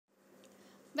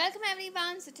Welcome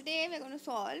everyone. So today we're going to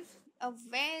solve a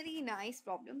very nice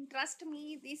problem. Trust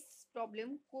me, this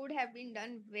problem could have been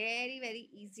done very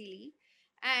easily,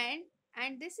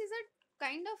 and this is a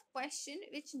kind of question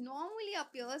which normally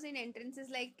appears in entrances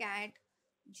like CAT,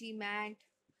 GMAT,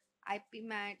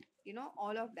 IPMAT,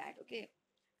 all of that. Okay,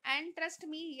 and trust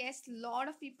me, yes, lot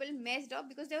of people messed up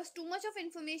because there was too much of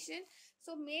information.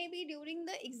 So maybe during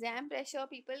the exam pressure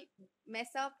people mess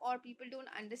up, or people don't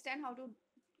understand how to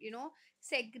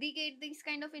segregate these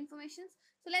kind of informations.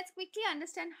 So let's quickly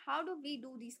understand how do we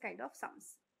do these kind of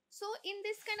sums. So in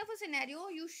this kind of a scenario,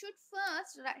 you should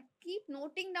first keep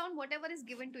noting down whatever is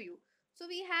given to you. So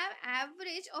we have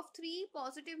average of three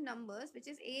positive numbers, which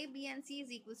is a, b and c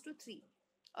is equals to 3,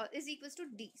 or is equals to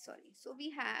d, sorry. So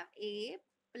we have a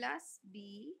plus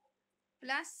b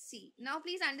plus c. Now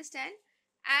please understand,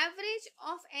 average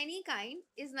of any kind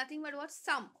is nothing but what?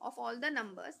 Sum of all the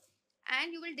numbers,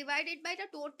 and you will divide it by the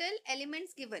total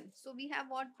elements given. So we have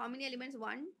what? How many elements?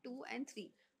 1, 2 and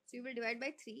 3. So you will divide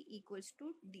by 3 equals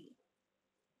to d.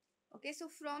 Okay, so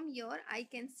from here I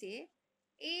can say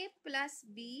a plus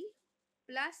b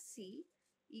plus c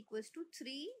equals to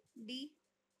 3d.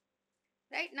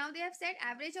 Right, now they have said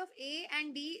average of a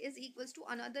and d is equals to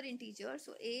another integer.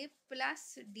 So a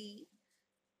plus d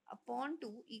upon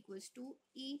 2 equals to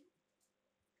e.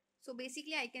 So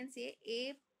basically I can say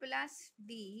a plus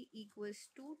d equals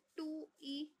to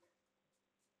 2e.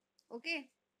 Okay,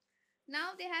 now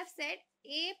they have said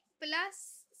a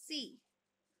plus c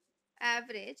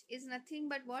average is nothing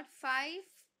but what? 5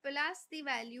 plus the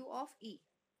value of e.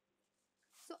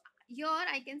 So here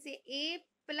I can say a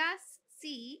plus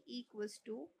c equals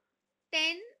to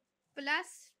 10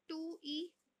 plus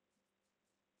 2e.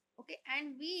 Okay,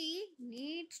 and we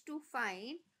need to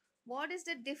find what is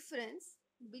the difference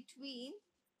between,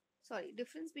 sorry,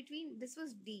 difference between, this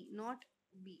was d not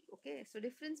b. Okay, so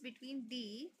difference between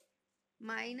d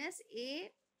minus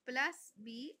a plus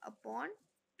b upon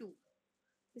 2.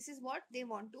 This is what they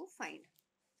want to find.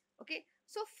 Okay,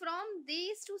 so from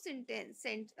these two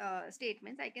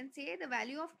statements I can say the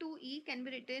value of 2e can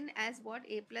be written as what?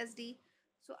 A plus d.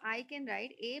 So I can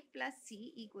write a plus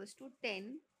c equals to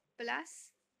 10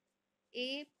 plus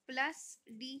a plus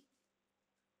d.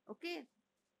 Okay,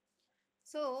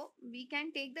 so we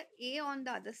can take the a on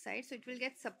the other side, so it will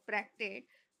get subtracted.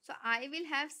 So I will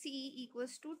have c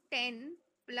equals to 10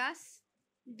 plus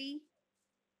d,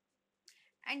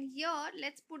 and here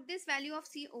let's put this value of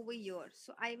c over here.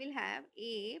 So I will have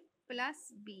a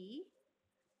plus b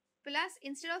plus,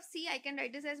 instead of c I can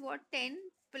write this as what? 10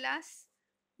 plus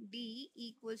d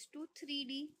equals to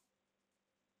 3d.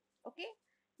 Okay,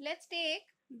 let's take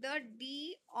the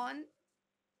d on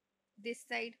this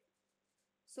side.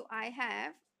 So I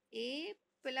have a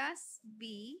plus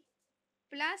b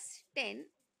plus 10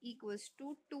 equals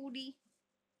to 2d.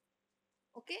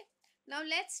 Okay, now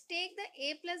let's take the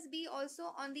a plus b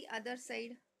also on the other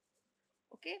side.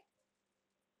 Okay,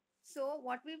 so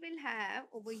what we will have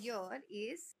over here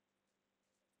is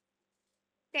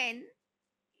 10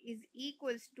 is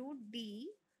equals to d,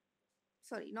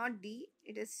 sorry, not d,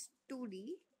 it is 2d,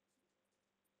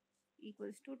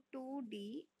 equals to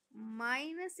 2d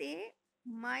minus a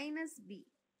minus b.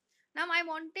 Now I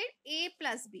wanted a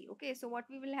plus b. Okay, so what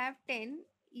we will have? 10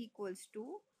 equals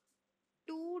to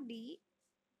 2d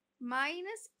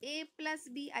minus a plus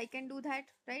b. I can do that,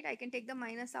 right? I can take the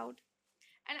minus out,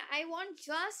 and I want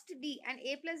just d, and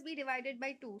a plus b divided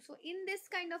by 2. So in this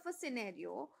kind of a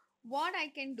scenario, what I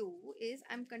can do is,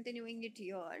 I'm continuing it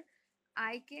here,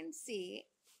 I can say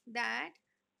that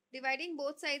dividing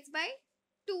both sides by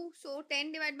 2. So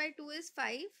 10 divided by 2 is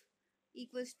 5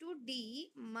 equals to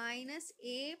d minus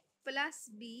a plus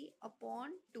b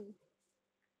upon 2.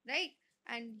 Right,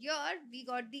 and here we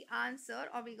got the answer,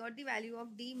 or we got the value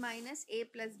of d minus a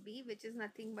plus b, which is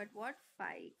nothing but what? 5.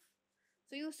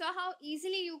 So you saw how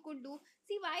easily you could do.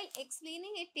 See, while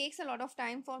explaining it takes a lot of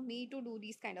time for me to do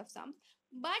these kind of sums,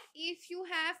 but if you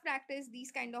have practiced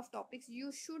these kind of topics,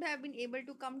 you should have been able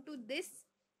to come to this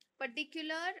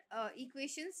particular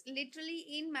equations literally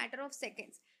in matter of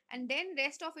seconds, and then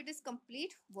rest of it is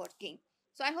complete working.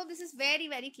 So I hope this is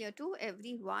very clear to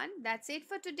everyone. That's it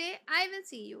for today. I will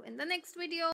see you in the next video.